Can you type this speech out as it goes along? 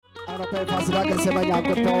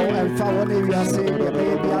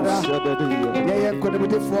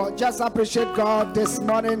Just appreciate God this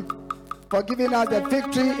morning for giving us the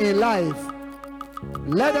victory in life.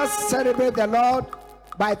 Let us celebrate the Lord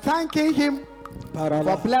by thanking Him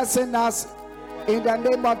for blessing us in the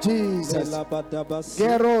name of Jesus.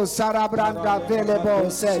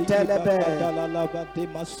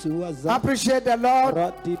 Appreciate the Lord.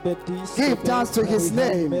 Give thanks to His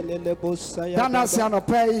name. In the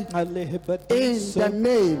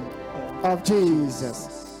name of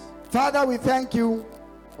Jesus. Father, we thank you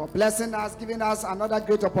for blessing us, giving us another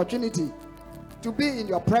great opportunity to be in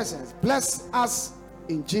your presence. Bless us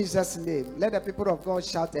in Jesus' name. Let the people of God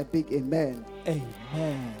shout a big amen.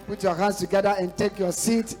 Amen. Put your hands together and take your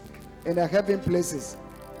seat in the heaven places.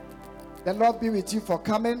 The Lord be with you for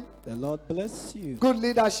coming. The Lord bless you. Good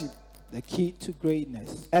leadership. The key to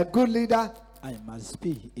greatness. A good leader. I must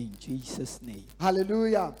be in Jesus' name.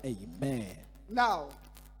 Hallelujah. Amen. Now,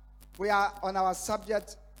 we are on our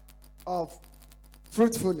subject of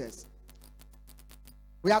fruitfulness.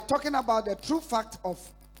 We are talking about the true fact of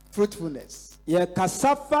fruitfulness. Now,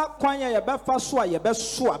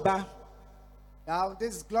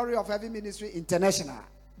 this is Glory of Heaven Ministry International.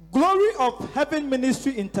 Glory of Heaven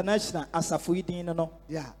Ministry International.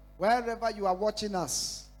 Yeah. Wherever you are watching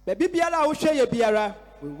us, we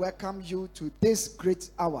welcome you to this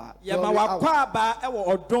great hour.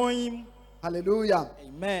 Hallelujah.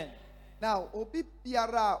 Amen. Now, obi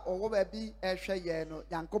biara owo baby ehwe ye no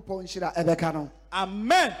Yankopon hira ebeka no.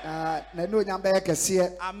 Amen. Na no nyamba ye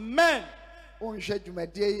kese. Amen. Onhwe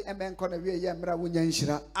dwumadie emenko na wie ye mra wonya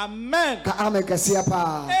nhira. Amen. Ka amen kese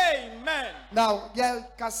pa. Amen. Now, yeah,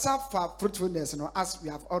 kasafa fruitfulness, as we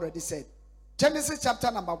have already said. Genesis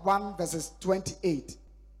chapter number 1 verses 28.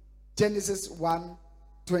 Genesis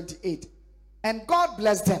 1:28. And God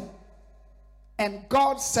blessed them. And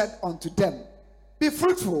God said unto them, be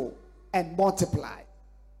fruitful and multiply,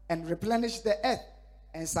 and replenish the earth,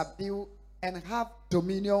 and subdue, and have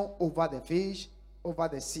dominion over the fish, over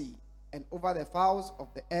the sea, and over the fowls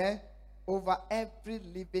of the air, over every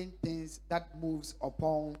living thing that moves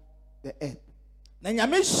upon the earth. So,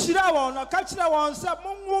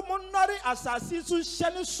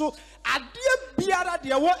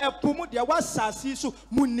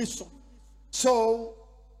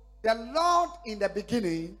 the Lord in the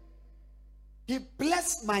beginning, He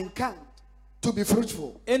blessed mankind to be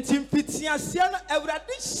fruitful. The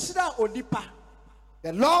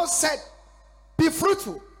Lord said, be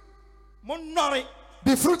fruitful.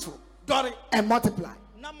 Be fruitful and multiply.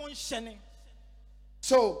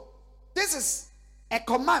 So, this is a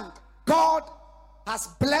command God has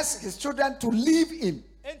blessed His children to live in.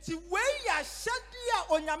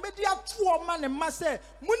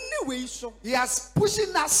 He has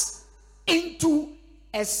pushing us into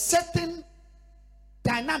a certain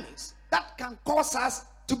dynamics that can cause us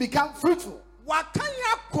to become fruitful.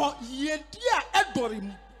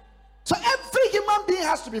 So every human being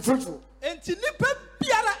has to be fruitful. And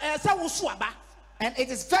it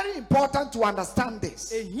is very important to understand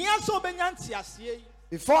this.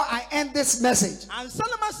 Before I end this message,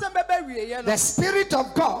 the Spirit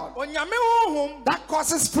of God that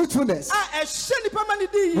causes fruitfulness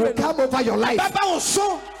will come over your life.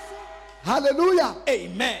 Hallelujah.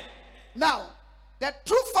 Amen. Now, the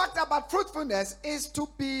true fact about fruitfulness is to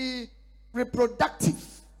be reproductive.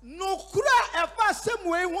 You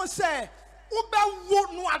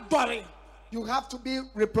have to be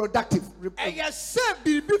reproductive.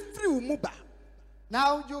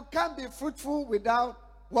 Now, you can't be fruitful without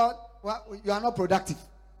what you are not productive.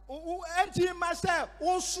 When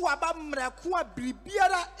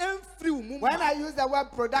I use the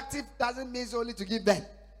word productive, doesn't mean only to give them.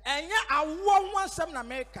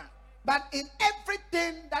 But in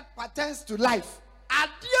everything that pertains to life,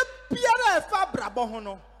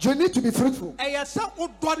 you need to be fruitful.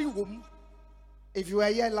 If you were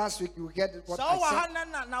here last week, you get what I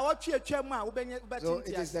said. So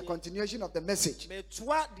it is the continuation of the message.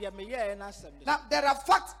 Now, there are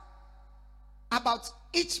facts about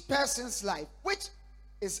each person's life, which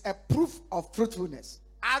is a proof of fruitfulness.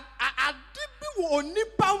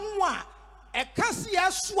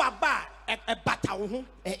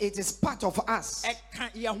 It is part of us.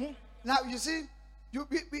 Now, you see,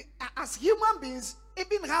 we, as human beings,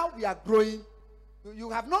 even how we are growing,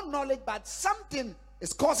 you have no knowledge, but something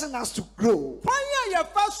is causing us to grow.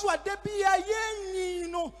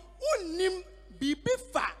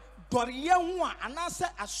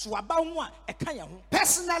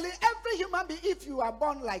 Personally, every human being, if you are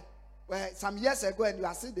born like some years ago and you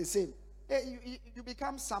are still the same, you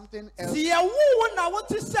become something else. See, a woman, I want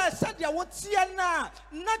to say, said, I want to see now.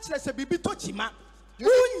 Not just a baby tochima.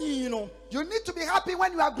 You know. You need to be happy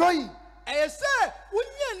when you are growing. I say,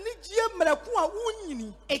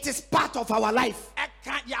 It is part of our life.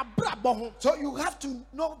 So you have to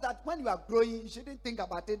know that when you are growing, you shouldn't think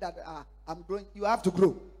about it that I'm growing. You have to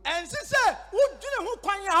grow. And she said,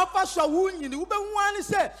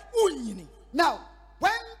 now,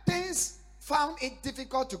 when things found it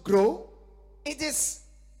difficult to grow, it is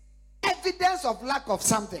evidence of lack of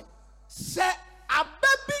something. Say, a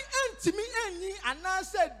baby intimi any and I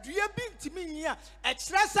said, do you be intimi here?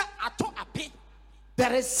 Express a to a pin.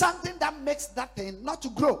 There is something that makes that thing not to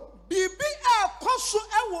grow.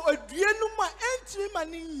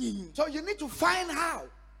 So you need to find how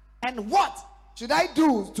and what should I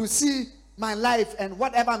do to see my life and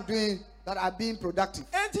whatever I'm doing that are being productive.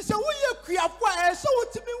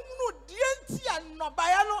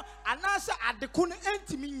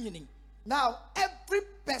 Now, every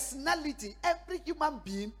personality, every human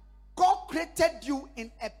being, God created you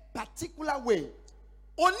in a particular way.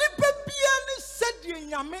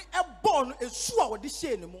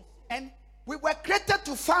 And we were created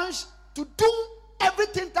to function, to do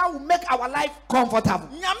everything that will make our life comfortable.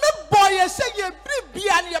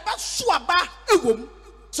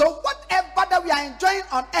 So whatever that we are enjoying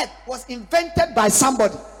on earth was invented by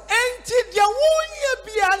somebody.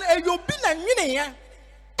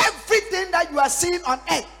 Everything that you are seeing on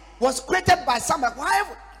earth was created by somebody.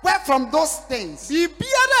 Where from those things? So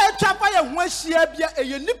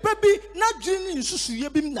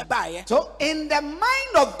in the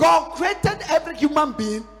mind of God created every human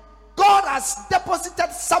being, God has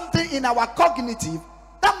deposited something in our cognitive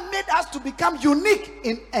that made us to become unique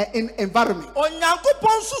in environment.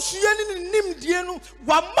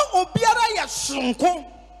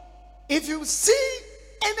 If you see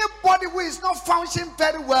anybody who is not functioning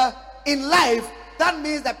very well in life, that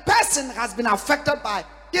means the person has been affected by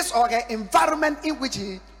his or her environment in which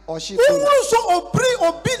he or she lives.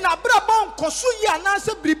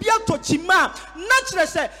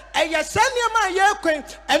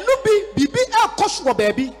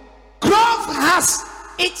 Growth has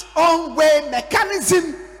its own way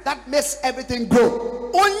mechanism that makes everything grow.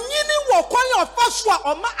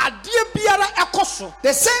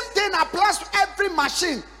 The same thing applies to every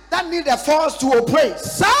machine that need a force to operate.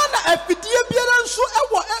 So every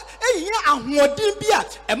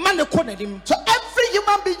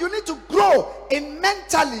human being, you need to grow in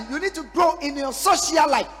mentally. You need to grow in your social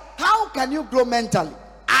life. How can you grow mentally?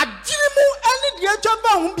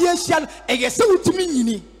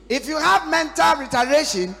 If you have mental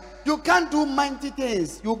retardation, you can't do mighty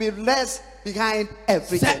things. You'll be less behind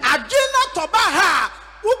everything.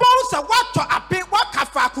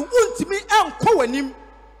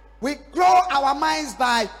 We grow our minds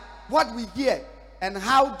by what we hear and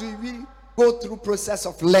how do we go through process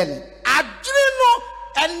of learning.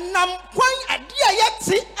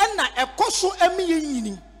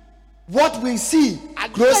 What we see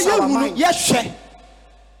grows our mind.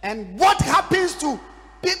 And what happens to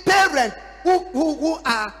parents who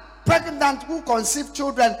are pregnant, who conceive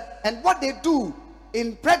children, and what they do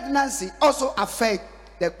in pregnancy also affect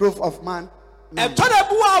the growth of man. So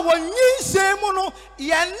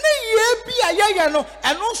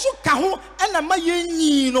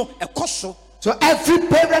every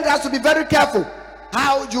parent has to be very careful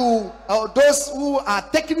how you, those who are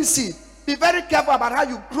taking seed, be very careful about how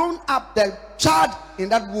you grown up the child in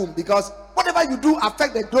that womb, because whatever you do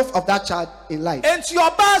affect the growth of that child in life. And your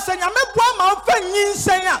boss and your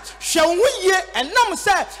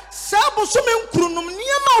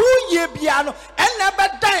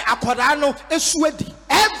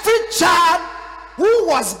every child who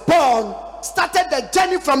was born started the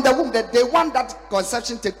journey from the womb, that they want that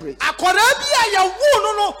conception take place.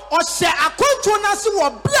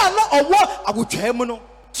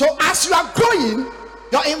 So as you are growing,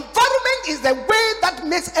 your environment is the way that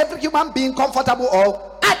makes every human being comfortable,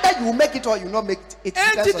 or either you make it or you not make it.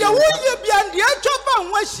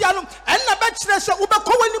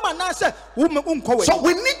 So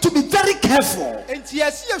we need to be very careful.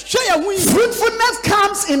 Fruitfulness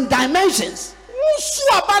comes in dimensions.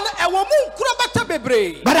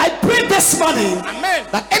 But I pray this morning, amen,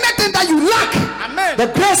 that anything that you lack, amen, the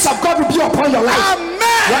grace of God will be upon your life.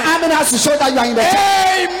 Amen. Your amen has to show that you are in the church.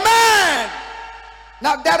 Amen.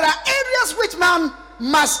 Now there are areas which man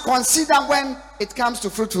must consider when it comes to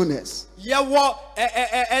fruitfulness. So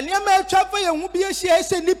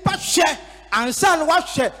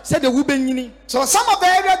some of the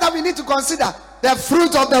areas that we need to consider: the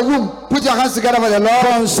fruit of the womb. Put your hands together for the Lord.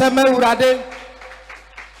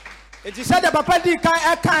 It is said the papa di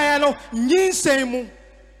kan no nyinsɛn mu.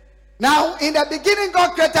 Now, in the beginning,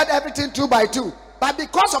 God created everything 2 by 2. But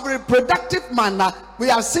because of reproductive manner, we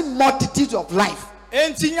have seen multitudes of life.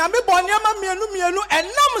 Enti nyame bɔ nneɛma mienu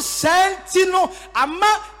ɛnam sɛnti no ama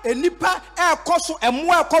enipa ɛkɔ so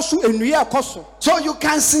ɛmoa ɛkɔ so enua ɛkɔ so. So you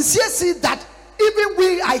can sincerely see that even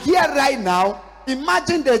we are here right now.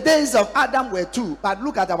 Imagine the days of Adam were 2, but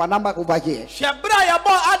look at our number over here. Shebra ya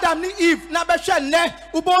bɔ Adam ni Eve na bɛhwɛ nɛ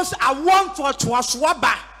ubons awon toatoasoa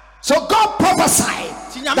ba. So God prophesied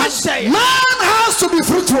that man has to be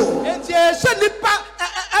fruitful.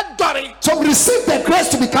 So receive the grace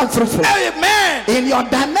to become fruitful. Amen. In your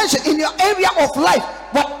dimension, in your area of life,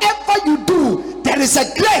 whatever you do, there is a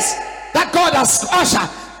grace that God has ushered.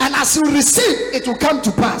 And as you receive, it will come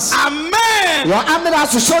to pass. Amen. Your amen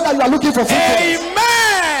has to show that you are looking for fruitfulness.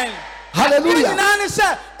 Amen. Hallelujah.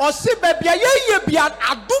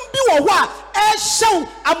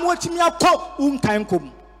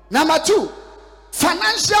 Number 2,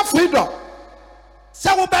 financial freedom.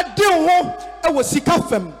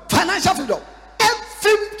 Financial freedom.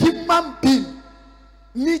 Every human being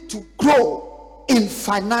need to grow in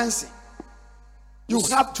financing. You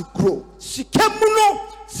have to grow.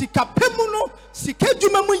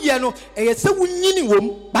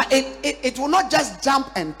 But it will not just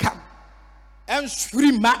jump and come.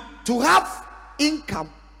 To have income,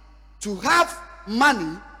 to have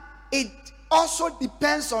money, it also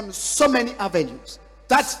depends on so many avenues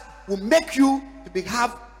that will make you to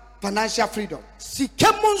have financial freedom.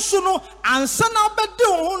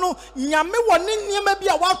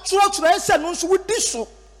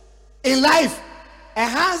 In life, a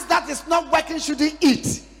hands that is not working shouldn't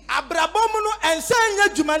eat.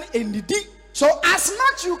 So as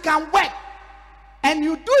much you can work and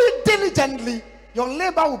you do it diligently, your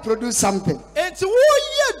labor will produce something.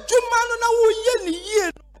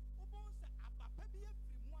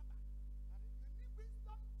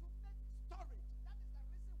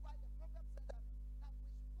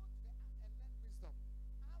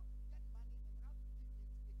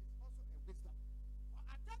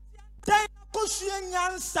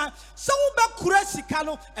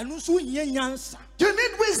 You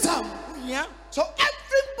need wisdom. Yeah. So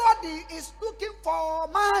everybody is looking for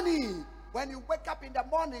money. When you wake up in the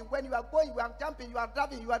morning, when you are going, you are jumping, you are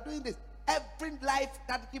driving, you are doing this. Every life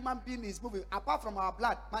that human being is moving, apart from our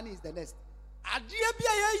blood, money is the next.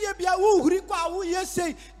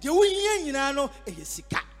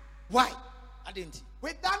 Why?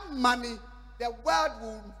 With that money, the world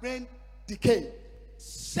will remain decay.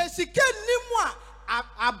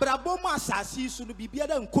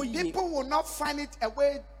 People will not find it a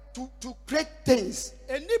way to create things.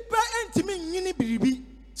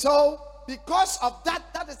 So because of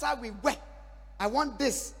that, that is how we work. I want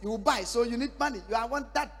this, you will buy, so you need money. I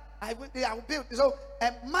want that, I will build. So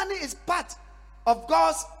money is part of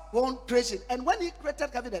God's own creation. And when He created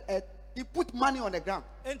heaven and earth, He put money on the ground.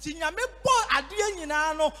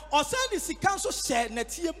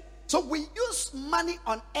 So we use money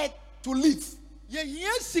on earth to live. That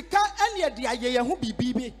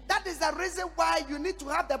is the reason why you need to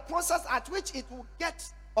have the process at which it will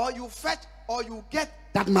get, or you fetch, or you get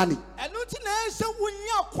that money.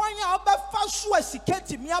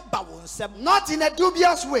 Not in a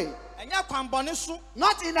dubious way,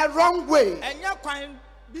 not in a wrong way,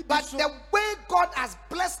 but the way God has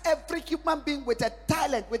blessed every human being with a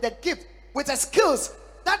talent, with a gift, with a skills,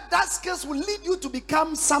 that skills will lead you to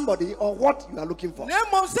become somebody or what you are looking for.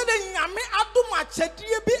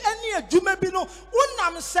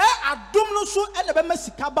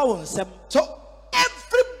 So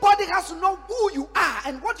everybody has to know who you are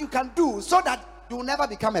and what you can do so that you will never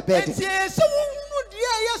become a burden.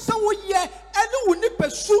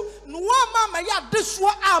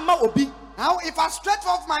 Now, if I stretch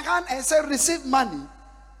forth my hand and say receive money,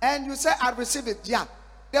 and you say I receive it, yeah.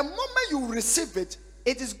 The moment you receive it,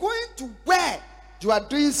 it is going to where you are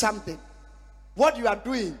doing something. What you are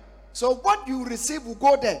doing. So what you receive will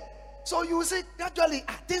go there. So you will say, gradually,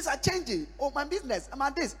 things are changing. Oh, my business, I'm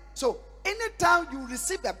at this. So anytime you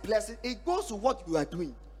receive a blessing, it goes to what you are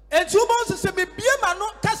doing. And two months say be no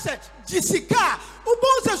cassette, Jessica,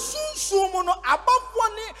 Sumo above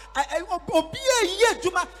one year,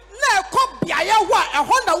 Juma, na Biaya, a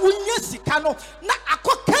Honda Winyesicano, na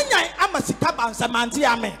Ako Kenya, Amasikaban Samanti,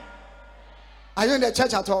 amen. Are you in the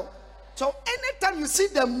church at all? So anytime you see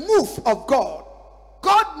the move of God,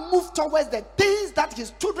 God moves towards the things that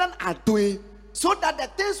His children are doing, so that the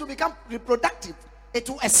things will become reproductive. It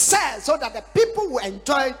will excel, so that the people will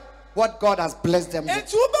enjoy what God has blessed them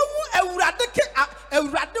with.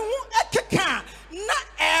 na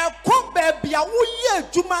eko baby a woye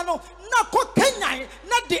adwuma no na ko kenyan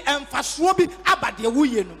na de emfasoɔ bi aba de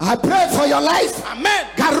woye no. I pray for your life. Amen.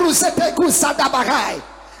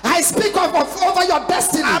 I speak over your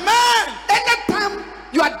destiny. Amen. Anytime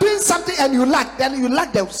you are doing something and you lack, then you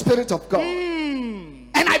lack the Spirit of God.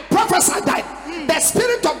 And I prophesy that the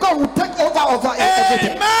Spirit of God will take over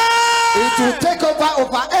everything. It will take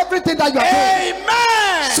over everything that you are doing.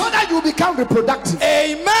 Amen. So that you become reproductive.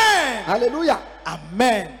 Amen. Hallelujah.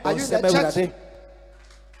 Amen. Are you in the church?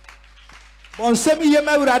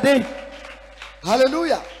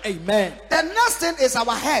 Hallelujah. Amen. The next thing is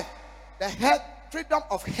our head. The head, freedom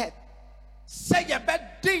of head. Say your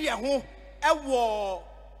bed, dear, who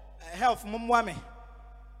health, Mumwame.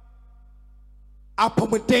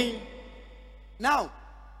 Now,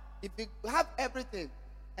 if you have everything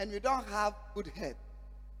and you don't have good head,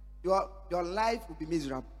 your life will be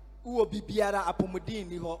miserable. You'll be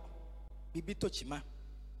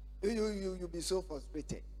so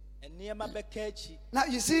frustrated. Now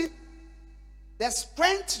you see, the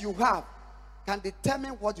strength you have can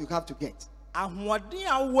determine what you have to get. Because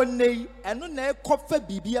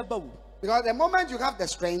the moment you have the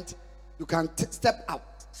strength, you can step out.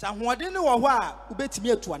 But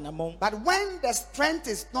when the strength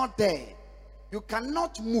is not there, you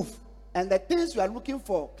cannot move, and the things you are looking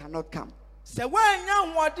for cannot come.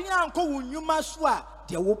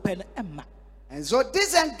 And so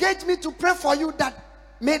this engaged me to pray for you that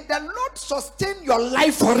may the Lord sustain your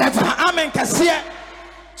life forever. Amen.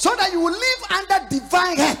 So that you will live under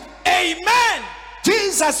divine health. Amen.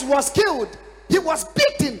 Jesus was killed. He was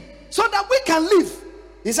beaten so that we can live.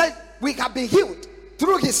 He said we have been healed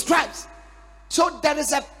through his stripes. So there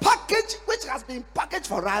is a package which has been packaged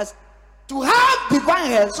for us to have divine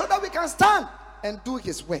health so that we can stand and do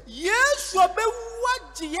his work. Yes,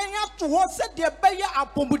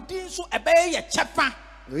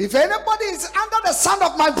 if anybody is under the sound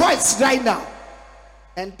of my voice right now,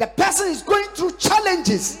 and the person is going through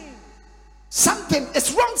challenges, something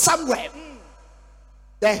is wrong somewhere.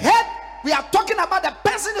 The head, we are talking about the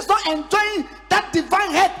person is not enjoying that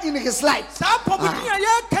divine head in his life.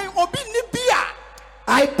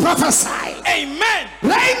 I prophesy. Amen.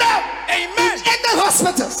 Right now. Amen. In the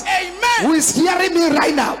hospitals. Amen. Who is hearing me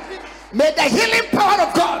right now? May the healing power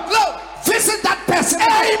of God visit that person.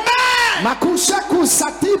 Amen. Makushaku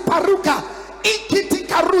sati paruka ikiti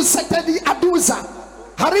karusetedi aduza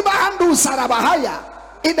hariba andu sarabahaya.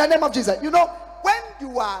 In the name of Jesus. You know, when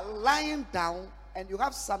you are lying down and you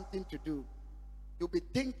have something to do, you'll be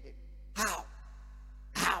thinking, how?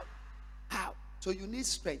 So you need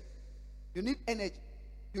strength. You need energy.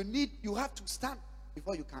 You have to stand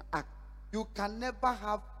before you can act. You can never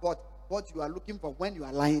have what you are looking for when you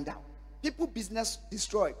are lying down. People business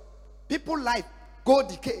destroyed. People life go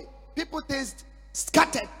decay. People things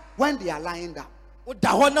scattered when they are lying down. You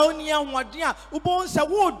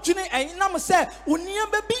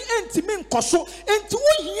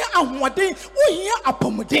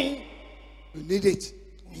need it.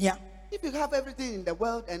 Yeah. If you have everything in the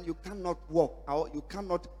world and you cannot walk, or you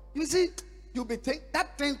cannot, you see, you'll be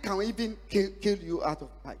that thing can even kill you out of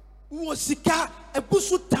life. Now,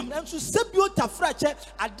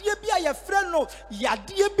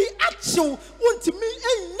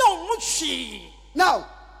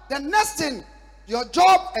 the next thing, your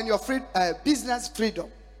job and your business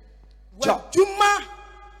freedom. Job.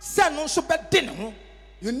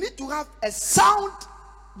 You need to have a sound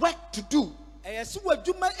work to do. You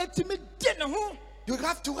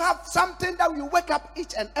have to have something that you wake up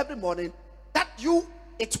each and every morning that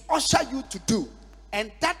it usher you to do,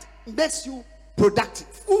 and that makes you productive.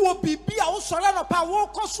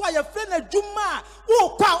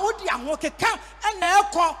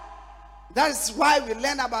 That is why we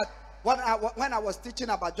learn about when I was teaching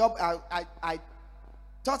about job. I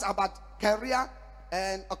taught about career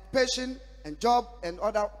and occupation and job and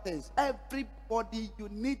other things. Everybody, you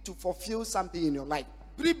need to fulfill something in your life.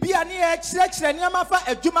 You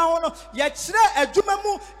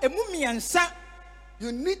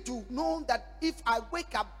need to know that if I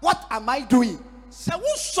wake up, what am I doing?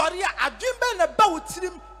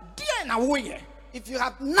 If you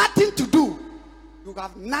have nothing to do, you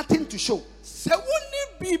have nothing to show.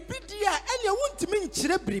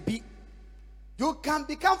 You can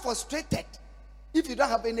become frustrated if you don't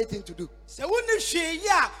have anything to do.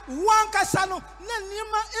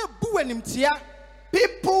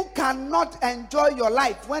 People cannot enjoy your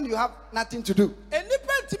life when you have nothing to do.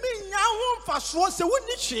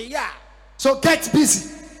 So get busy.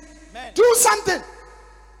 Do something.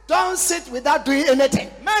 Don't sit without doing anything.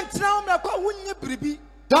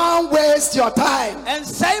 Don't waste your time. And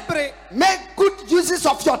sabre. Make good uses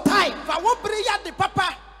of your time.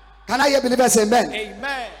 Papa. Can I hear believers? Amen.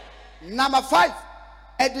 Amen. Number 5,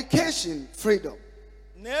 education freedom.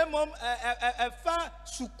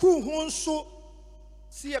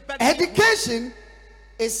 Education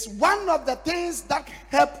is one of the things that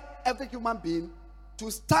help every human being to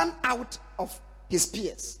stand out of his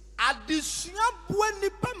peers.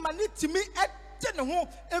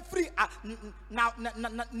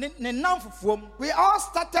 We all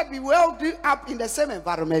started, we all grew up in the same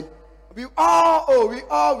environment. We all,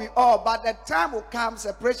 but the time will come,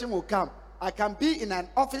 separation will come. I can be in an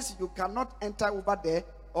office, you cannot enter over there,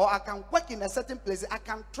 or I can work in a certain place, I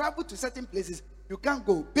can travel to certain places, you can't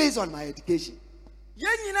go based on my education.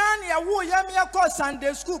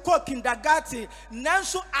 Sunday school, kindergarten.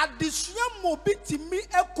 Nanso adesua mobitimi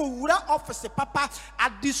ekowura office papa.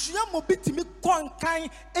 Adesua mobitimi konkan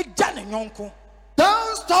eja ne nyonko.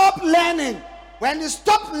 Don't stop learning. When you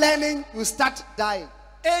stop learning, you start dying.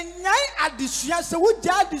 Enyai adesua se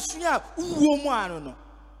wuja adesua uwo mu ano no.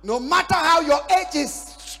 No matter how your age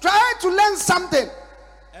is, try to learn something.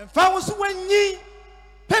 Enfa wo so wanyi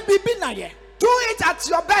pe bibi na ye. Do it at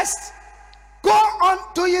your best. Go on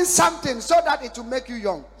doing something so that it will make you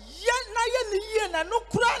young.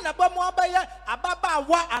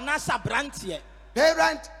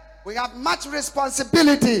 Parent, we have much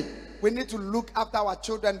responsibility. We need to look after our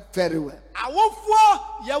children very well.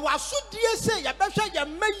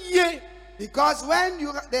 Because when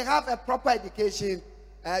they have a proper education,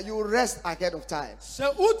 you rest ahead of time.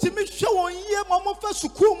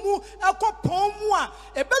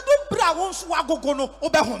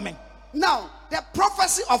 Now, the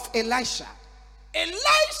prophecy of Elisha.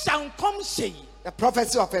 The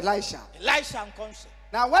prophecy of Elisha.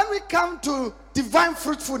 Now, when we come to divine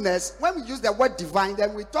fruitfulness, when we use the word divine,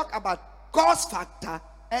 then we talk about God's factor,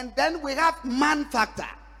 and then we have man factor.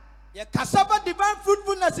 Divine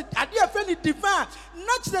fruitfulness, divine.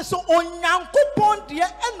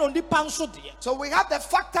 So we have the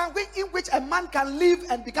factor in which a man can live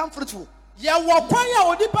and become fruitful.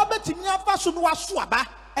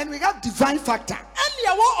 And we have divine factor.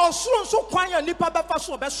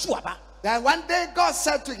 Then one day God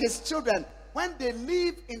said to his children, when they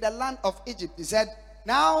live in the land of Egypt, he said,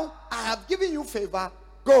 now I have given you favor,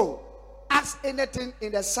 go, ask anything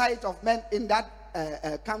in the sight of men in that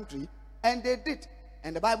country. And they did.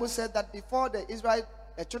 And the Bible said that before the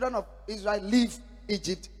children of Israel leave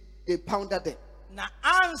Egypt, they pounded them. Na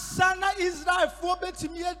ansana Israel fo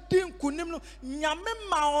betimi edin kunim no nyame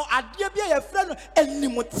ma ade bia ye frɛ no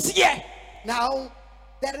animtie. Now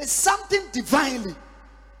there is something divinely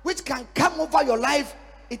which can come over your life.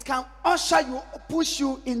 It can usher you, push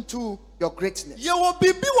you into your greatness. Ye wo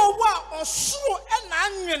bibi wo wa osoro e na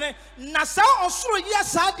anwene na sa osoro ye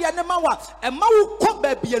sa de ne ma wa e ma wo kɔ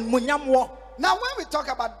ba bia munyam wo. Now when we talk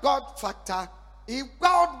about God factor, if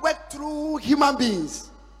God worked through human beings,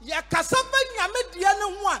 so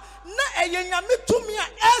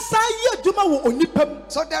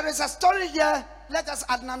there is a story here. Let us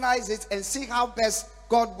analyze it and see how best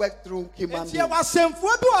God worked through human beings.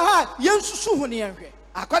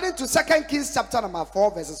 According to 2 Kings chapter number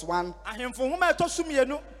 4 verses 1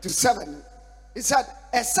 to 7, it said,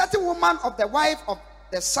 a certain woman of the wife of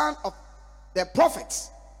the son of the prophets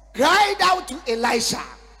cried out to Elisha.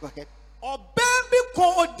 Go ahead.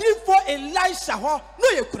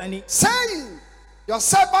 Saying, your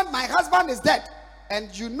servant, my husband, is dead,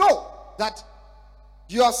 and you know that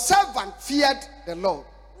your servant feared the Lord.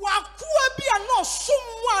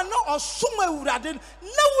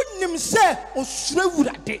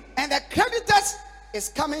 And the creditors is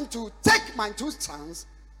coming to take my 2 sons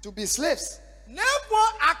to be slaves.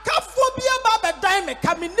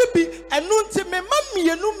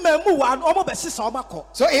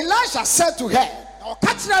 So Elisha said to her,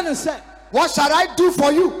 what shall I do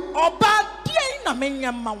for you?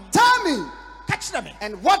 Tell me.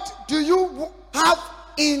 And what do you have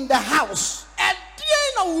in the house?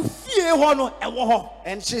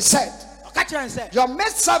 And she said, your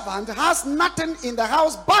maidservant has nothing in the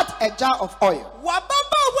house but a jar of oil.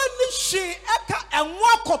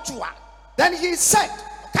 Then he said,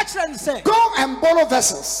 go and borrow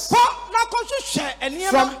vessels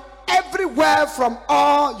from everywhere, from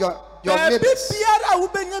all your neighbors.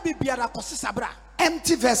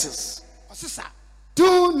 Empty vessels.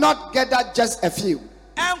 Do not gather just a few.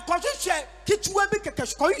 And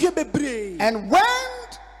when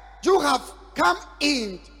you have come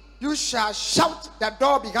in, you shall shout the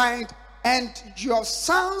door behind, and your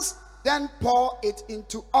sons then pour it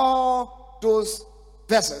into all those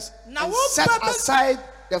vessels. And set aside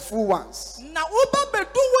the full ones. Na uba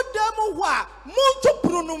bedu wodemu wa muntu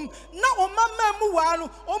prunum na omama mu wa no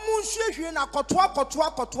omunhwehwe na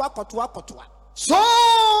kotoa. So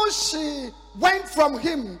she went from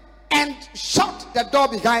him and shut the door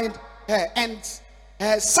behind her, and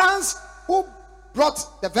her sons who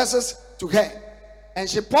brought the vessels to her, and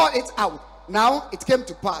she poured it out. Now it came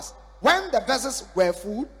to pass, when the vessels were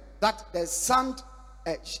full, that the son,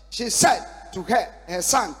 she said to her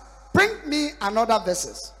son, bring me another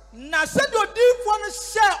vessels. Na said your deep one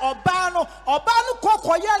share obano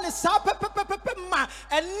kokoya ni sa pepepepe ma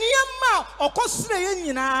eniema okosre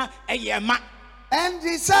nyina eyema. And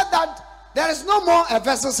he said that there is no more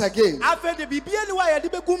vessels again. Then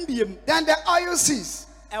the oil ceased.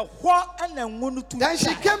 Then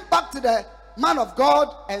she came back to the man of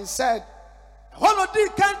God and said, the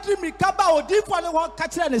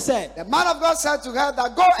man of God said to her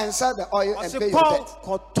that go and sell the oil and pay your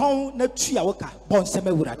debt.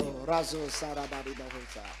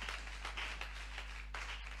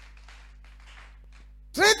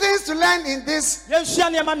 Three things to learn in this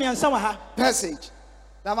passage.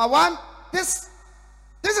 Number one, this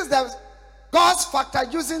is the God's factor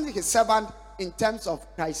using his servant in terms of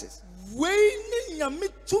crisis.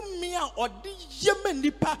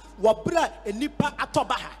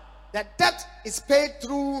 The debt is paid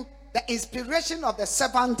through the inspiration of the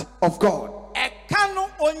servant of God.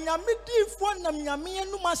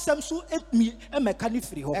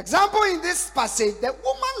 Example in this passage, the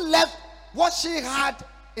woman left what she had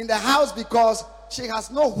in the house because she has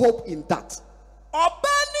no hope in that.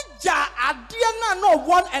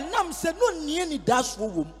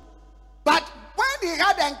 But when he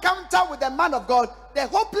had an encounter with the man of God, the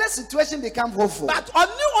hopeless situation became hopeful.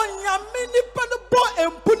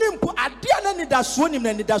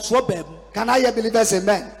 Can I hear believers?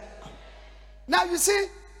 Amen. Now you see,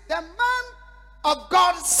 the man of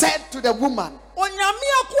God said to the woman, what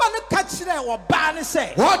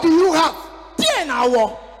do you have?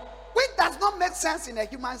 Which does not make sense in a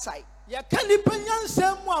human sight. It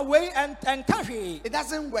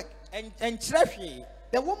doesn't work.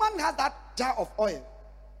 The woman had that jar of oil,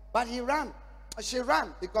 but she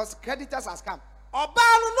ran because creditors has come. So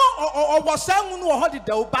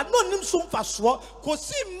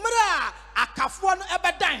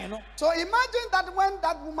imagine that when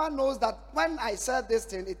that woman knows that when I sell this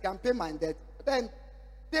thing, it can pay my debt, then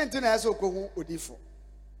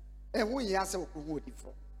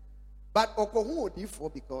but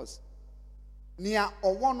because near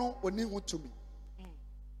Owono Onihu to me.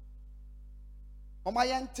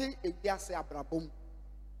 Omayante Ebiase Abrabom,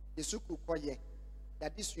 Yesuku Koye,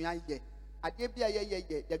 that this young ye, Adebia ye,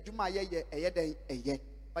 Yajuma ye, a ye,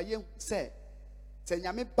 but ye say,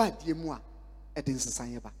 Senyame bad ye moi, Edin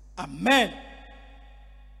Sayaba. Amen.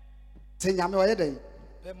 Senyame Oyede,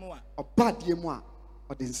 or bad ye moi,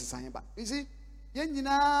 or Din Sayaba. You see,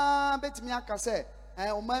 Yenina bet me aka say,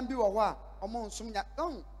 O man be or wa, or Monsumia,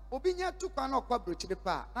 oh, Obinia took an or quabro to the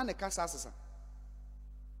pa, and a casasa.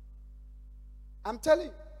 I'm telling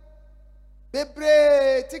you,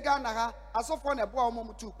 Bebre Tiganaha, as of one a boy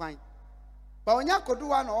moment 2 pine. But when you could do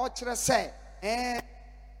one or chere say,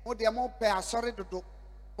 oh, dear, more pay, sorry to do,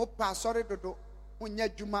 more pass, sorry to do, when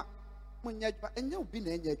Juma, and you've been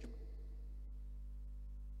a Juma.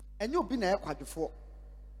 And you've been a quad before.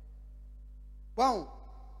 Well,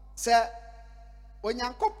 sir, when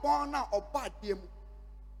you go on now or bad him,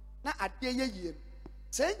 now a dear year,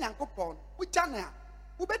 say, Yanko Pon, which are now,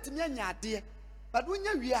 who bet me a dear. But when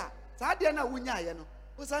you are, Sadiana Winya,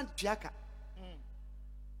 was Aunt Piaka.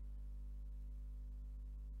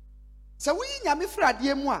 So we Yamifra,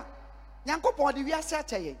 dear moi, Yanko Podi, we are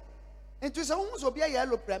satire. And to some will be a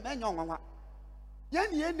yellow preman, young one.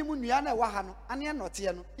 Yan Yenimuniana Wahano, and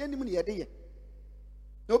Yanotiano, Yenimunia dear.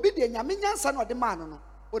 No be the Yaminian son of the man,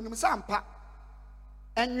 on Sampa.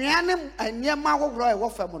 And Yanim and Yamaho Roy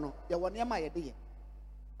Wafamono, you were near my idea.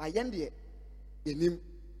 By Yendi, Yenim.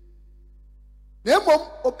 Nemo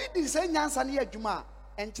obidi se nyansa ne adwuma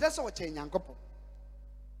enkyere se wo kyen Nyankopon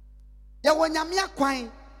ya wonyame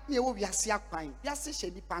akwan ne wo wiase akwan wiase hye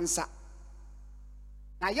ni pansa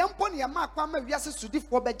na yempo ne yama akwan ma wiase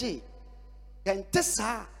sudifo beje kente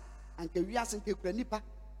saa anke wiase nke kura nipa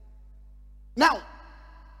now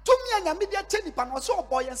tumi anyame dia che nipa no so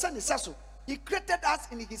oboy yensa ne seso he created us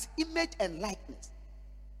in his image and likeness.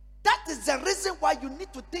 That is the reason why you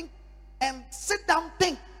need to think and sit down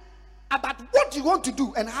think about what you want to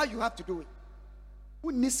do and how you have to do it.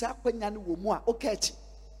 Unisa kwenyani womua okechi.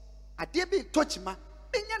 Adebe tochima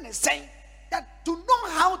benyan is saying that to know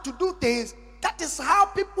how to do things, that is how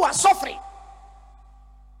people are suffering.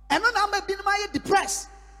 And when I'm being depressed,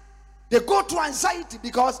 They go through anxiety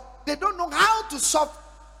because they don't know how to solve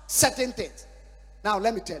certain things. Now,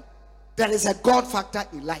 let me tell you, there is a God factor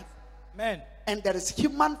in life. Amen. And there is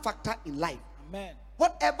human factor in life. Amen.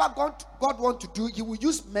 Whatever God wants to do, He will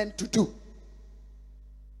use men to do.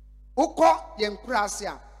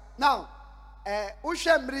 Now,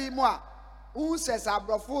 Ushemri Moa, who says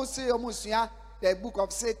Abrafo say Omusia, the book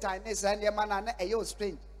of Satan is and your man and a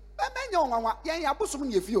strange. But men young, yan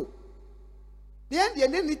Yabusum you. The end, the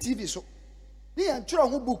any TV so. The end,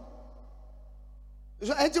 who book.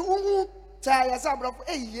 So, and you say, as Abrafo,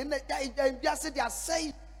 and just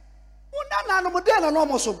say, Una no modern no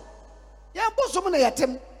mosom. Yan Bosum na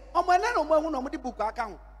yatem. Omana no mo no book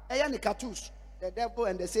account. Ayan cartoons. The devil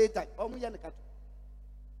and the Satan.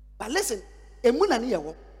 But listen,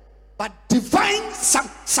 but divine some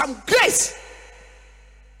grace.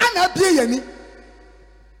 And a baby,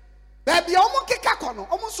 baby, almost kekakono,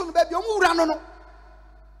 almost soon, baby, almost ranono.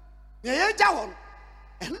 Yeah, Jawon,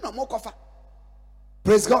 and no more coffee.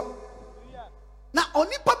 Praise God. Now,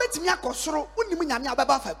 only permit me a cosro, Unimina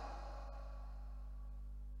Babafa.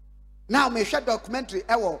 Now, may share documentary,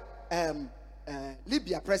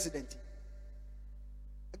 Libya president.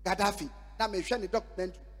 Gaddafi. Now me share the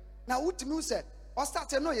documentary. Now what me say? O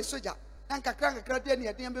start no ye soldier. Nan kakra kakra dey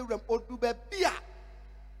na dey be rem odu be bia.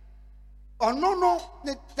 Oh no,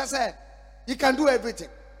 just say you can do everything.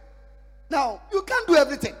 Now you can't do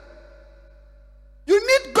everything. You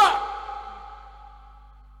need God.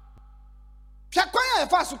 Shakwanya e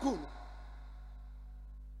fa school.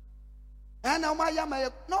 And now my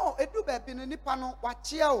no, edu be bi nipa no wa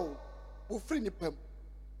chia o. Wo free nipa mu.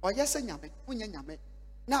 O yes nyame, unya nyame.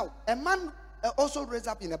 Now, a man also raised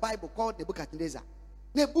up in the Bible called Nebuchadnezzar.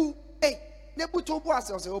 Nebu Toboa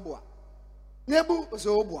says Oboa. Nebu was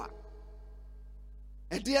Oboa.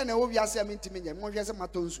 And dear Novia said, I to me, and one years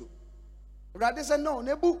Matonsu. Rather said, no,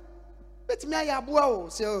 Nebu, bet me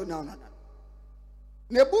Abua, say, oh, no.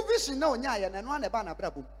 Nebu vision, no, Nyan, and one abana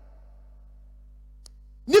brabu.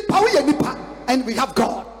 Nipa, and we have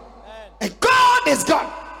God. And God is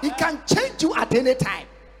God. He can change you at any time.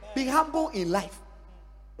 Be humble in life.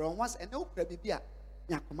 Once and no prebia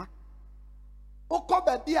Yakuma. Oko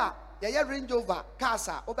babia, ya Range Rover,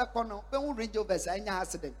 Casa, Obecono, when Range Rover, and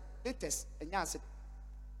accident, latest and accident.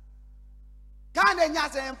 Can and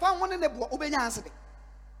Yasa and found one in the Oben accident.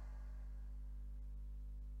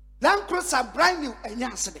 Land Cruiser brand new and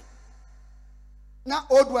accident. Now,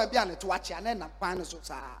 old Wabiana to watch and then I'm so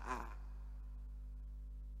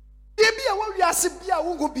Maybe I will be a Sibia,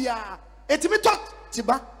 won't go be a talk,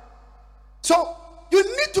 Tiba. So, you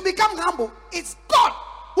need to become humble. It's God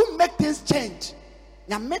who makes things change.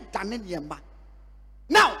 Now, Now,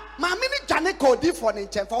 my mini Janet called for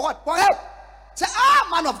what? For help. Say,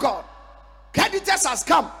 man of God, creditors has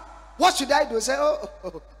come. What should I do? Say,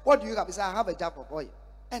 what do you have? He said, I have a job for boy.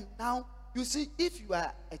 And now, you see, if you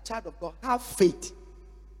are a child of God, have faith.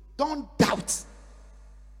 Don't doubt.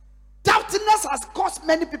 Doubtingness has caused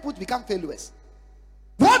many people to become failures.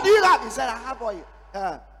 What do you have? He said, I have oil.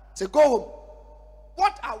 Say, go home.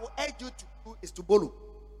 What I will urge you to do is to borrow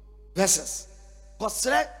verses. Because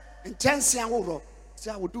in chance I will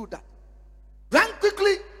do that. Run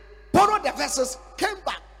quickly, borrow the verses, came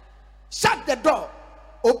back, shut the door.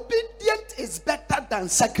 Obedience is better than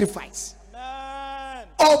sacrifice. Amen.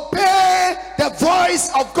 Obey the voice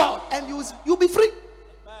of God, and you'll be free.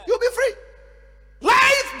 Amen. You'll be free.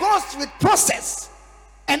 Life goes with process,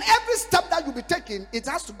 and every step that you'll be taking, it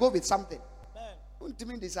has to go with something. Don't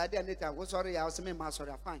mean this idea later. Oh, sorry, I was saying,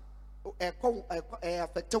 sorry, fine.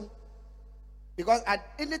 Because at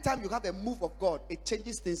any time you have a move of God, it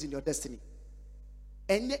changes things in your destiny.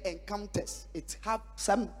 Any encounters, it have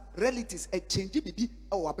some relatives, a change.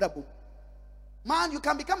 Man, you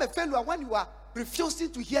can become a failure when you are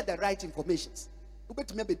refusing to hear the right informations.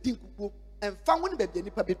 And found when baby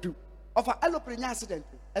any do of an alloprene accident.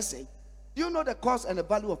 Essay. Do you know the cost and the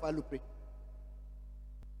value of alloprene?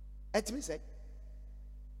 Let me say.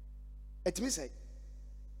 I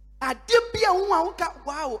did be a woman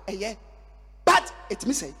wow, but it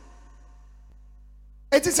me say.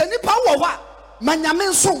 It is any power.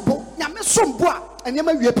 Manyamen sombo, Yamen somboa, and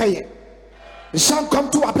Yama we pay. The shall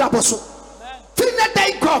come to a braboso. Fina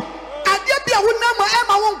day come. I did be a woman,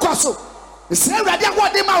 Emma won't cosso. The same radio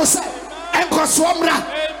what they mouse and cosomra.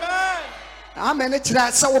 Amen. It's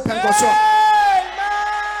that so open.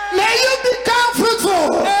 May you become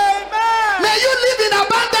fruitful. May you live in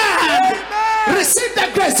abundance. Receive the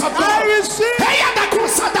grace of God.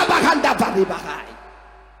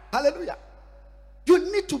 Hallelujah. You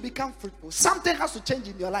need to become fruitful. Something has to change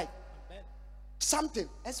in your life. Amen. Something.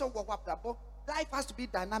 And so life has to be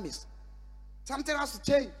dynamic. Something has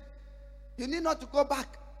to change. You need not to go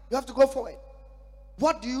back. You have to go forward.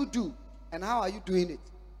 What do you do? And how are you doing it?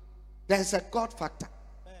 There's a God factor.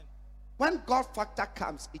 When God factor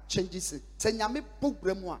comes, it changes it. Say nyame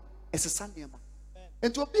programua es a sanema.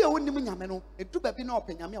 And to be a windy nyameno, it do be no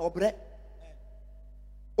opinion obre.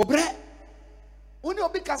 Obre. Only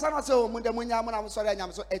obi kasana so munyaman, I'm sorry,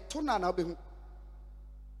 I'm so a tuna now be.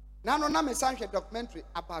 Now no name is a documentary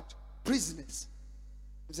about prisoners.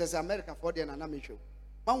 It says America for the anatomy show.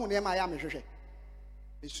 One name I am a show.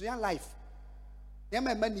 It's real life.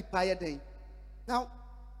 Never many pie day. Now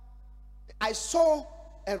I saw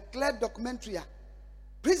a clear documentary.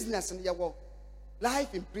 Prisoners in the world,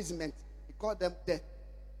 life imprisonment. We call them death.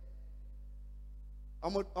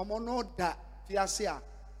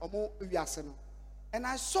 And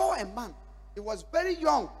I saw a man. He was very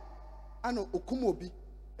young. I know Okumobi.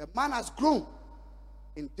 The man has grown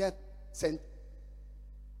in death sentence.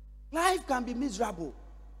 Life can be miserable.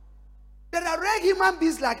 There are rare human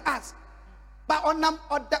beings like us. But on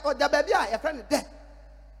the baby, your friend is dead.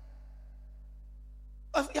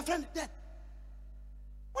 Your friend is dead.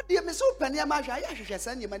 What do you mean? So penny I should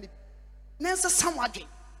send you money. Nancy someone.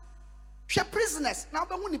 She prisoners. Now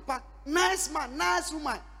the money part. Nice man, nice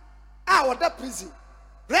woman. What that prison.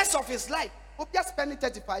 Rest of his life. Obia spending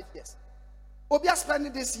 35 years. Obia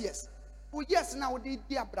spending this years. Oh yes, now the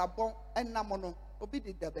dear Brabon and Namono. Obi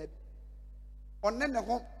did the baby. On then the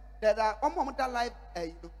home. There are almost life.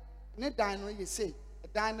 Ne dine when you say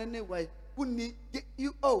dine anyway. Who need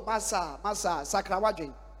you? Oh, Massa,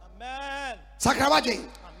 Sakrawaji. Amen. Sakrawaji.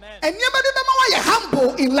 Amen. And you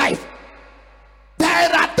humble in life.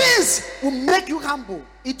 There are things will make you humble.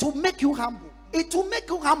 It will make you humble. It will make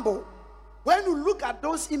you humble. When you look at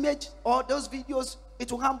those images or those videos, it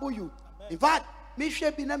will humble you. Amen. In fact,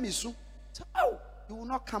 oh, you will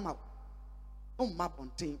not come out. Oh, my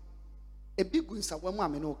bonting. A big wins a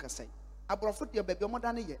woman no can say. I brought foot your baby more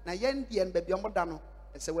than a year. Now, yen and baby more than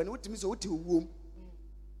and so when you miss a womb.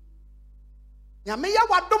 Yamaya,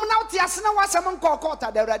 what don't know Tiasana was someone called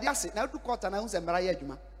Cotta, the radiasi, now to Cotta announce and Maria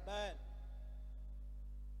Juma.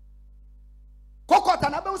 Cocotta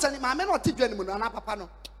and Abos and my men or Tijan Munana Papano,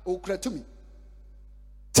 oh, credit to me.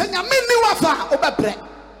 Tanya Mini Wafa, over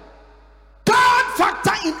God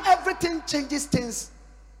factor in everything changes things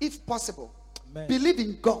if possible. Amen. Believe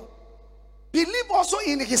in God. Believe also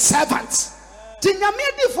in his servants.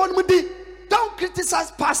 Don't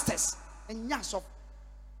criticize pastors. And yes,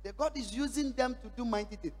 the God is using them to do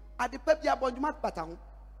mighty things. At the pepe abonjumat patang,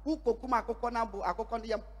 who kokuma kokonabu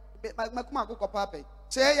akokoniam makuma kokopape.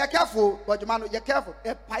 Say you're careful, Bojumano, you're careful.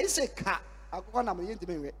 A paise ka akokonam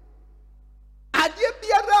yintimewe. Adia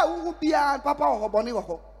biara who be and papa or boni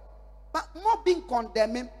or. But more being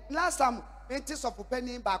condemning. Last time, it is of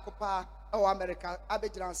penny bakopa or America,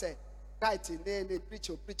 Abidjan said. Writing, they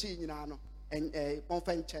preaching, you know, and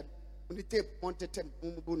convention. When the tape wanted them,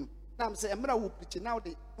 now I'm saying, I'm not preaching now.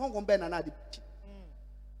 They won't be another preaching.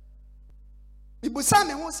 People say,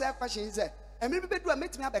 me won't say a question is there. And maybe do a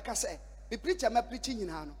meet me up a cassette. Me preacher, my preaching in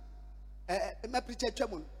Hano. My preacher,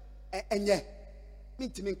 Tremon. And yeah,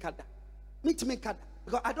 meet me kada. Meet me kada.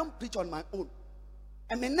 Because I don't preach on my own.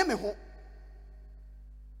 And my name home.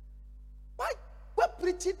 Why? What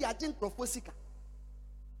preaching the agent prophesica?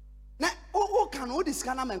 Now, who can hold this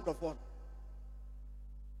kind of microphone?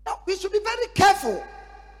 Now, we should be very careful.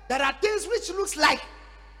 There are things which looks like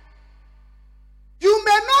you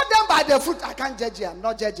may know them by the fruit. I can't judge you. I'm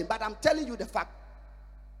not judging, but I'm telling you the fact.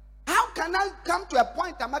 How can I come to a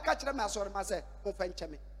point I'm I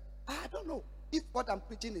don't know if what I'm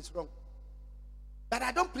preaching is wrong. But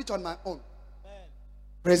I don't preach on my own. Amen.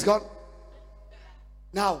 Praise God.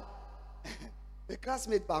 Now, the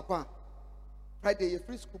classmate Bakwan. Friday, a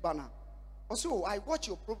free school banner. Also, I watch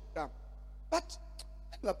your program, but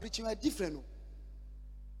you are preaching a different. You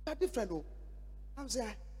are different. I'm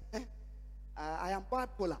saying, I am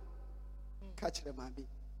bipolar. Catch them, man.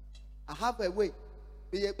 I have a way.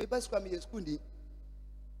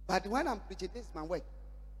 But when I'm preaching, this is my way.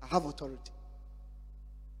 I have authority.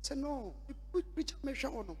 Say no, you preach me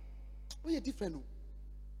show no. We are different.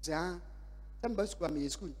 Say some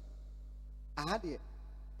school. I had it.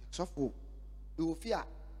 So you will fear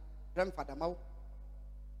grandfather Mao.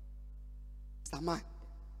 Samai.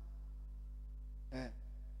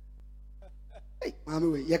 Hey,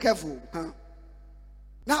 mommy, you're careful. Huh?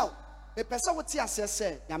 Now, the person would see us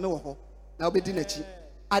say, Yameho. Now be dinner.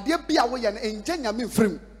 I dare be away and enjoy your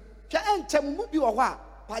film. Can tell me be a while.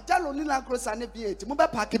 Pajalo Nila Cross and Aviate, Mumba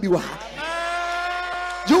Pack be one.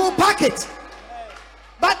 You will pack it.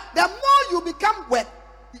 But the more you become wet,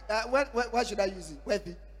 what should I use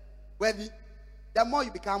it? Worthy. The more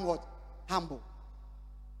you become what? Humble.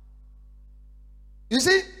 You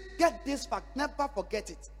see, get this fact, never forget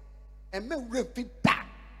it. And me repeat that.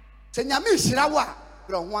 Say nyame shirawa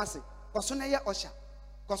bro once. Koso na ye osha.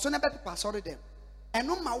 Koso na be people sorry them. And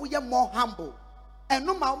no ma we more humble. And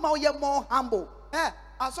no ma we more humble.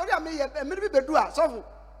 Sorry me be bedua. So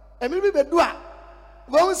me be bedua.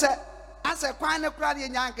 Wo say as a kwan na kura de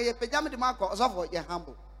nyanka ye pejam de mako so for ye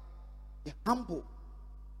humble. Ye humble.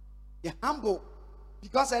 Ye humble.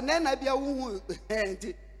 Because and then I be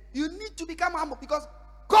you need to become humble because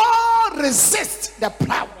God resists the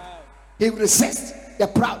proud. He resists the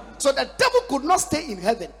proud. So the devil could not stay in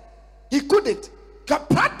heaven. He couldn't. Because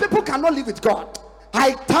proud people cannot live with God.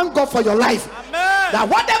 I thank God for your life. Amen. That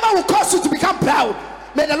whatever will cause you to become proud,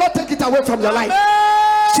 may the Lord take it away from your life.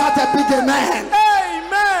 Shout a big amen.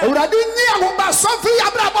 Amen.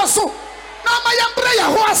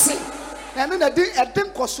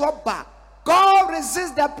 God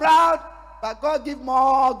resists the proud, but God gives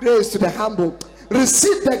more grace to the humble.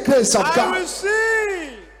 Receive the grace of God. I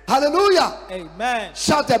receive. Hallelujah. Amen.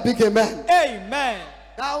 Shout a big amen. Amen.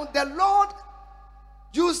 Now the Lord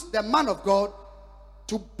used the man of God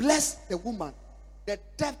to bless the woman. The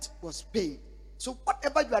debt was paid. So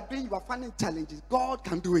whatever you are doing, you are finding challenges. God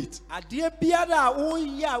can do it.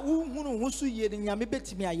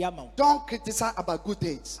 Don't criticize about good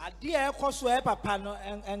things.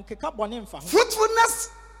 Fruitfulness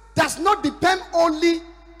does not depend only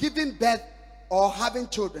giving birth or having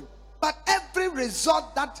children, but every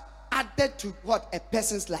result that added to what a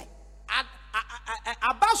person's life.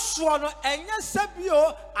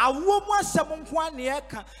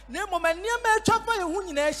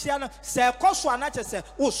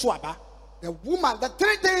 The woman, the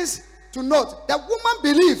three things to note: the woman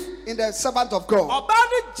believed in the servant of God.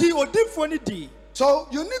 So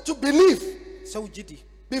you need to believe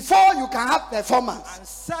before you can have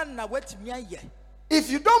performance. If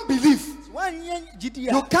you don't believe,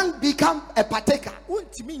 you can't become a partaker.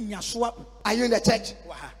 Are you in the church?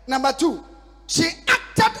 Number two, she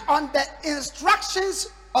acted on the instructions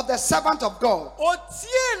of the servant of God.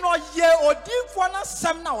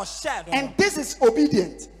 And this is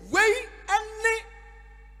obedient.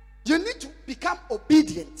 You need to become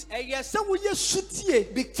obedient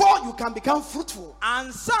before you can become fruitful.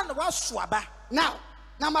 Now,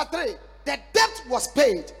 number three, the debt was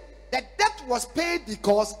paid. The debt was paid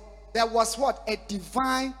because there was what? A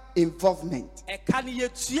divine involvement.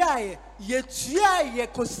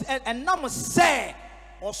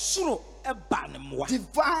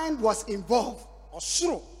 Divine was involved.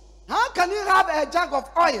 How can you have a jug of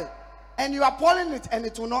oil and you are pouring it and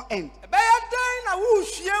it will not end?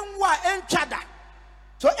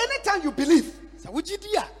 So anytime you believe,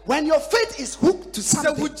 when your faith is hooked to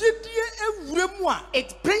something,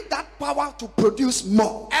 it brings that power to produce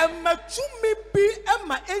more.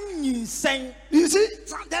 You see,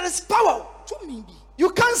 there is power. You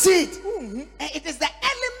can't see it. It is the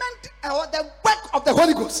element or the work of the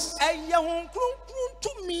Holy Ghost.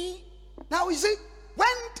 Now you see,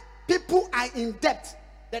 when people are in debt,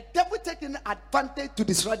 the devil taking advantage to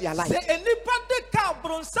destroy their life.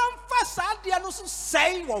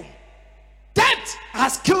 Debt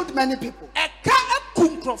has killed many people.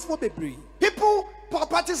 People,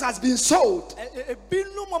 properties has been sold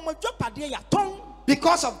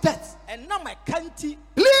because of debt.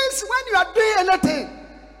 Please, when you are doing anything,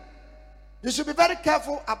 you should be very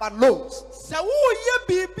careful about loans.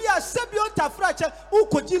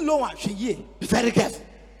 Be very careful.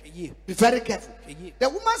 Be very careful. The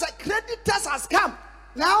woman said, creditors has come.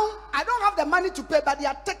 Now, I don't have the money to pay, but they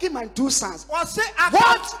are taking my 2 sons.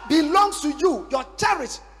 What belongs to you, your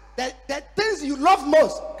cherish, the things you love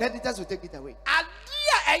most, creditors will take it away.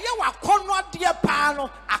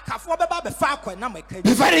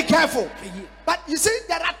 Be very careful. But you see,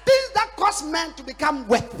 there are things that cause men to become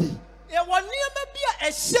wealthy. Because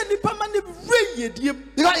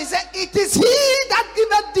he said, it is he that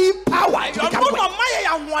giveth thee power to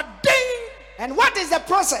become wealthy. And what is the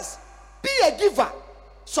process? Be a giver.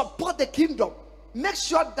 Support the kingdom. Make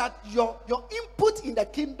sure that your input in the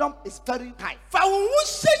kingdom is very high.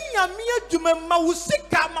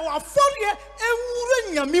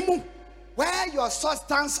 Where your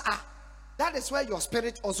substance are, that is where your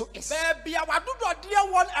spirit also is.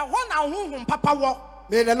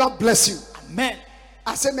 May the Lord bless you. Amen.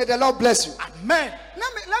 I say, may the Lord bless you. Amen.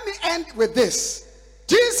 Let me end with this.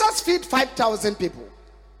 Jesus feed 5,000 people,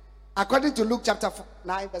 according to Luke chapter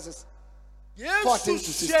 9 verses 14 to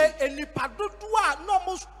 16.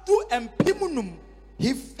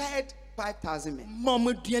 He fed 5,000 men.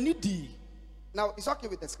 Now, it's okay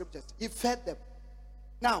with the scriptures. He fed them.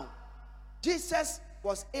 Now, Jesus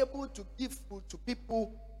was able to give food to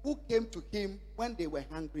people who came to him when they were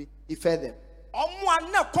hungry, he fed them.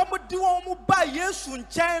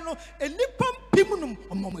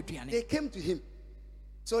 They came to him.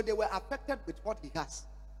 So they were affected with what he has.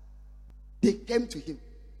 They came to him.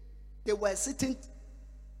 They were sitting,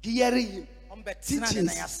 hearing him,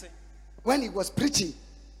 teachings. When he was preaching,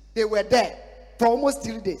 they were there for almost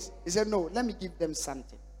 3 days. He said, no, let me give them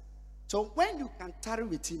something. So when you can tarry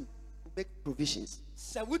with him, you make provisions.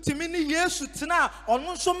 Do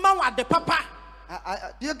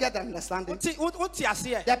you get the understanding?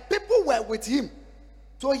 The people were with him.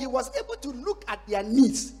 So he was able to look at their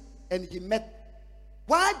needs and he met.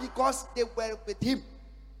 Why? Because they were with him.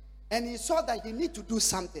 And he saw that he need to do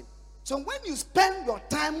something. So when you spend your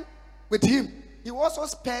time with him, he also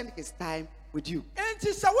spend his time with you.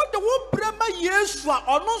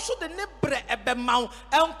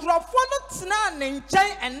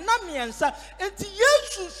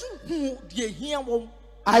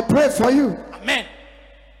 I pray for you. Amen.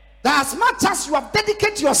 That as much as you have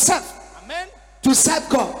dedicated yourself, amen, to serve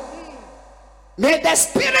God, may the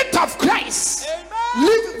Spirit of Christ, amen,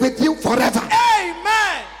 live with you forever.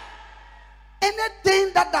 Amen.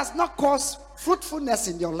 Anything that does not cause fruitfulness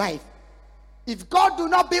in your life, if God do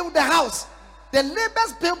not build the house, the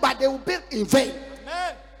laborers build, but they will build in vain.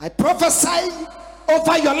 Amen. I prophesy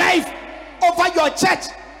over your life, over your church,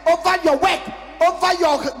 over your work, over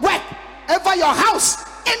your house.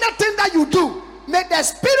 Anything that you do, may the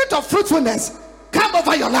spirit of fruitfulness come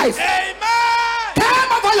over your life. Amen.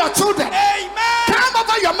 Come over your children. Amen. Come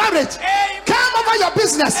over your marriage. Amen. Come over your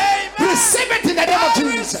business. Amen. Receive it in the name of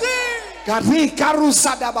Jesus.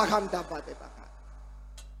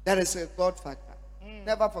 There is a God factor.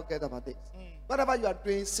 Never forget about this. Whatever you are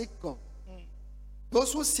doing, seek God.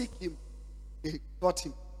 Those who seek him, they got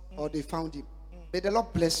him or they found him. May the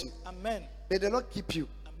Lord bless you. Amen. May the Lord keep you.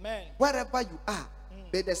 Amen. Wherever you are,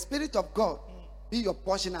 may the Spirit of God be your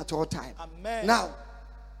portion at all times. Amen. Now,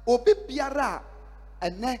 obi biara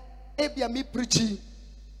ene ebia mi preaching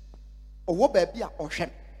owo ba bia ohwe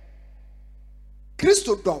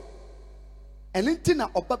Kristo do enti na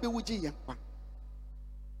oba be wuji ye kwa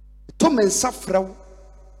to men safraw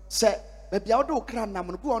se ba bia wo de okra nam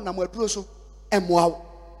no bi onam aduro so emoaw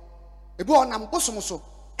ebi onam bosom so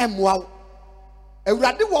emoaw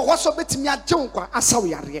awurade wo ho so betimi agye nkwa asaw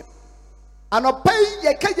yare anopai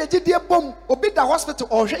ye ka ye gidie bom obi da hospital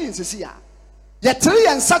ohwe insisi ya ye tere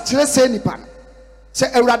ye nsa tere se nipa no se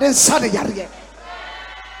awurade nsa de yare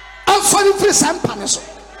ansori free sampa ne so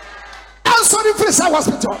ansori free sa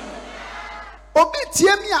hospital obi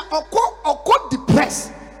tie mi a okọ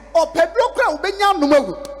depressed o pedro kra obenya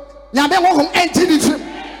nomawu nyame honhom enti ni fim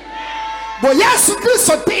bo yesu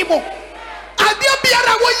kristo timo adia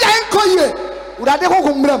biara wo ya enkoye urade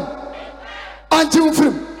honhom mram anti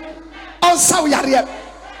ufrim onsaw yare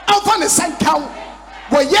onfa ne sankaw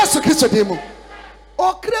bo yesu kristo timo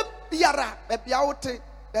okre biara bebia wote.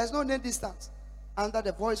 There's no name distance under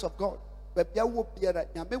the voice of God. Bebia wo biara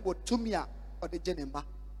nyame wo tumia o de jenemba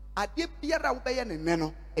ade biara wo beye ne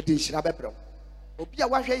no e de nhira bebrɛ obi a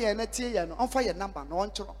wahwɛ yɛn na tie yɛn no ɔmfa yɛn number na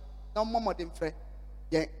ɔnkyerɛ na ɔmmɔmɔde mfrɛ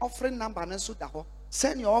yɛn offering number no nso da hɔ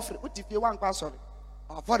send your offering wotifie wankɔ asɔre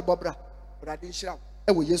ɔfɔre bɔbra awurade nhyira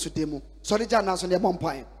wo ɛwɔ yesu din mu sɔre gya na so ne ɛbɔ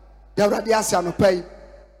mpae de awurade ase anɔpa yi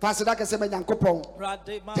fasida kɛsɛ ma nyankopɔn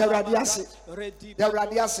de awurade ase de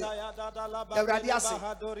awurade ase de awurade ase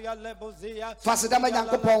fasida ma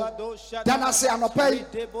nyankopɔn da na se anɔpa yi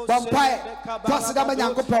bɔ mpae fasida ma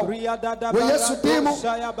nyankopɔn wɔ yesu din mu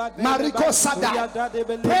mariko sada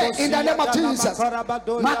pray in the name of Jesus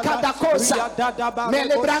makada kosa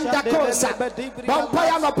melebranda kosa bɔ mpae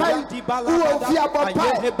anɔpa yi uwo via bɔ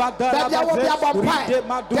mpae baabi a wɔ bia bɔ mpae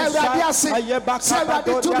de awurade ase sɛ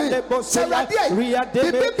awurade tumi sɛ awurade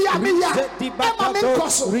bibi Emma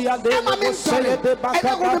Minkoso, Emma Mintore,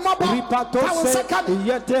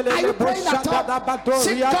 and are you praying at all?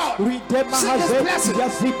 Seek God, seek His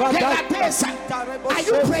blessing. Are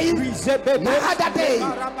you praying? Mahada day,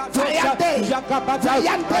 Fire day,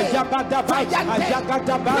 Vayan day, and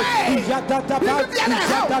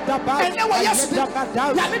then what yes,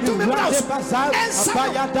 Yami to me browse, and some,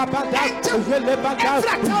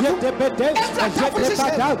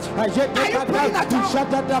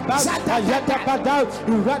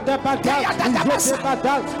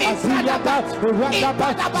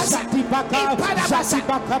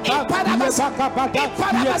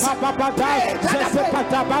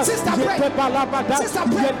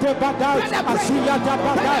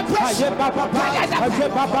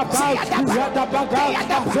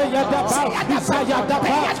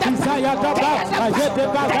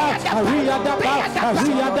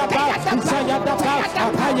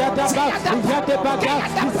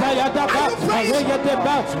 Isayadaba,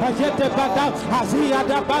 Ayedeba, Ayedebada,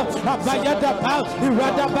 Aziyadaba, Abayadaba,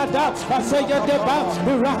 Iradabada, Asayedeba,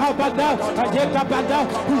 Irahabada, Ayedabada,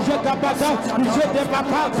 Ijegabada,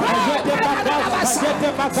 Ijedebaba, Ayedebada,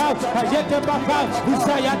 Ayedebada, Ayedebaba,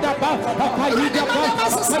 Isayadaba, Apayedeba,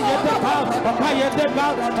 Apayedeba,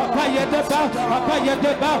 Apayedeba, Apayedeba,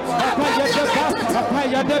 Apayedeba, Apayedeba,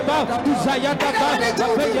 Apayedeba, Isayadaba,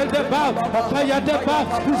 Apayedeba, Apayedeba,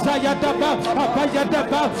 Isayadaba,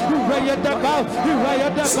 Apayedeba, Irayedeba,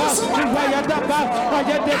 Irayedeba, Irayedeba,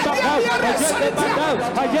 Ayedebaba, Ayedebaba,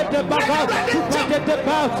 Ayedebaba,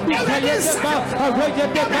 Ayedeba, Isayedeba,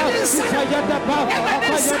 Arayedeba, Isayedeba,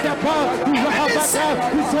 Apayedeba, Irahabada,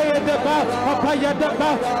 Isayedeba, Apayedeba,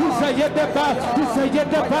 Isayedeba,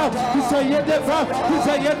 Isayedeba, Isayedeba,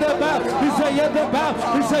 Isayedeba, Isayedeba,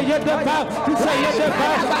 Isayedeba, Isayedeba,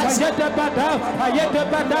 Ayedebada,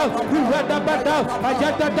 Ayedebada, Iradabada,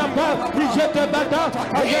 Ayedebaba, Ijedebada,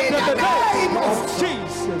 Ayedebada.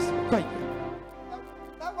 Jesus.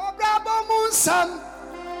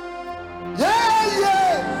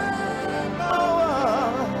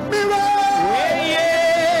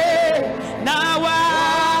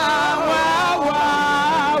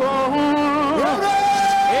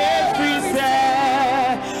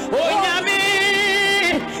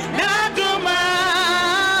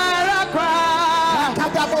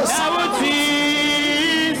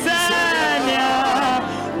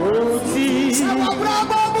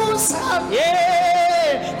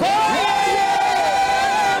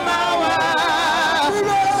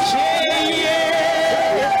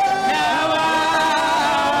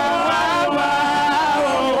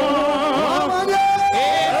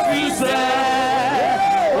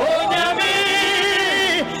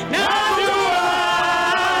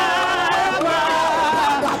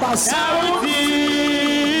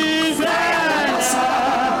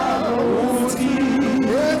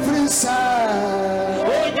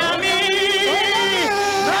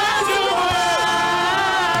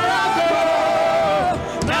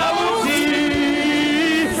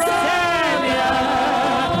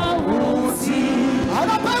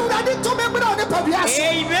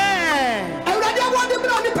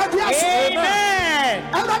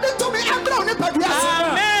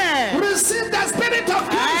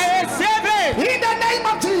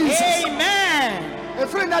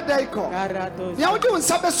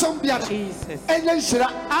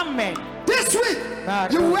 Amen. This week,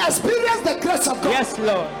 you will experience the grace of God. Yes,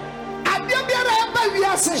 Lord.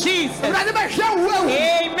 Jesus.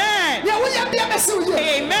 Amen.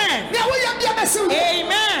 Amen.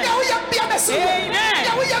 Amen.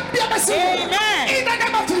 In the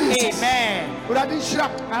name of Jesus. Amen. Amen. Amen.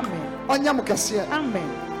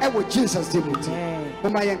 Jesus did it.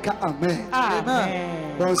 Amen.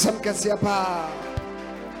 Amen.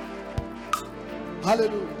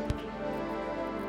 Hallelujah.